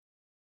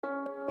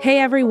Hey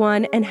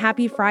everyone, and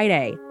happy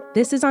Friday.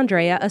 This is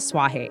Andrea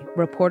Asuaje,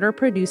 reporter,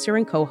 producer,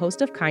 and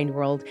co-host of Kind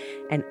World,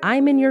 and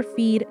I'm in your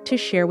feed to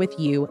share with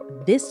you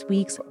this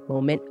week's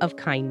moment of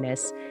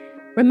kindness.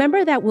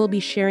 Remember that we'll be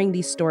sharing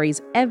these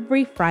stories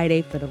every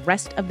Friday for the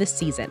rest of the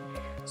season.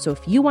 So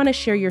if you want to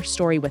share your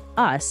story with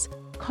us,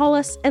 call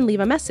us and leave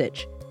a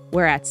message.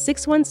 We're at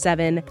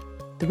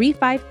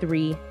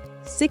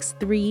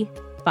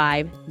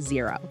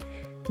 617-353-6350.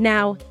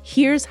 Now,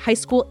 here's high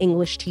school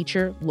English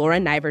teacher Laura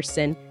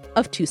Niverson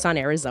of Tucson,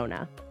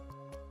 Arizona.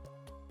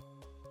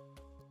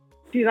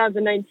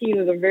 2019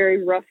 was a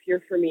very rough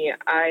year for me.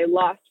 I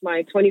lost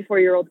my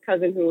 24-year-old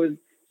cousin who was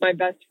my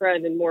best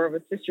friend and more of a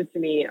sister to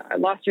me. I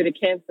lost her to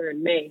cancer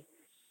in May,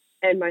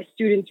 and my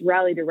students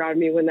rallied around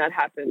me when that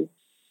happened,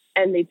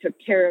 and they took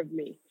care of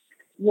me.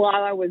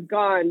 While I was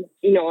gone,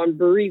 on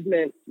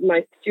bereavement,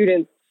 my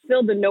students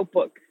filled the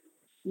notebook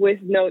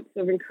with notes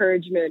of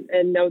encouragement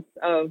and notes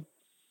of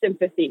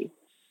sympathy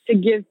to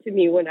give to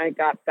me when I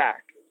got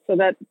back so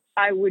that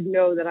I would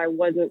know that I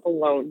wasn't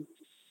alone.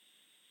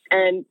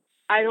 And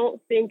I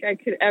don't think I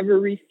could ever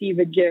receive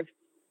a gift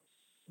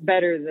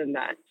better than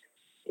that.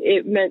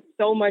 It meant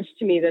so much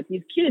to me that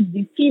these kids,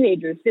 these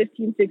teenagers,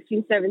 15,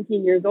 16,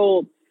 17 years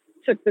old,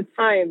 took the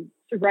time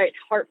to write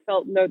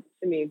heartfelt notes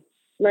to me,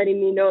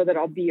 letting me know that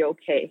I'll be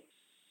okay.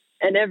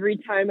 And every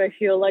time I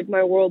feel like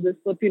my world is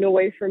slipping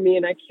away from me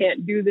and I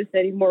can't do this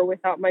anymore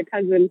without my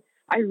cousin,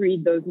 I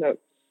read those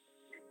notes.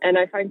 And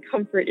I find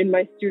comfort in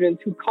my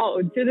students who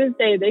to this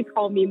day, they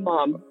call me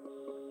mom,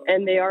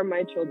 and they are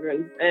my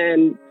children.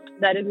 And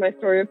that is my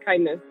story of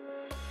kindness.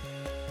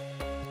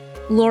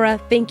 Laura,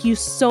 thank you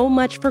so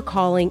much for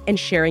calling and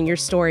sharing your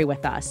story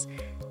with us.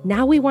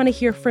 Now we want to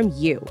hear from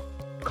you.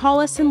 Call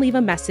us and leave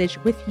a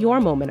message with your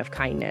moment of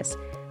kindness.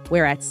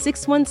 We're at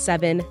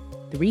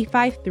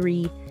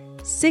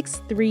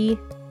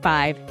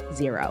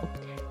 617-353-6350.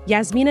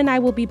 Yasmin and I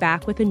will be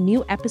back with a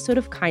new episode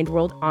of Kind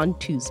World on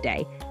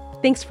Tuesday.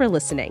 Thanks for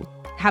listening.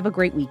 Have a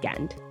great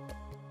weekend.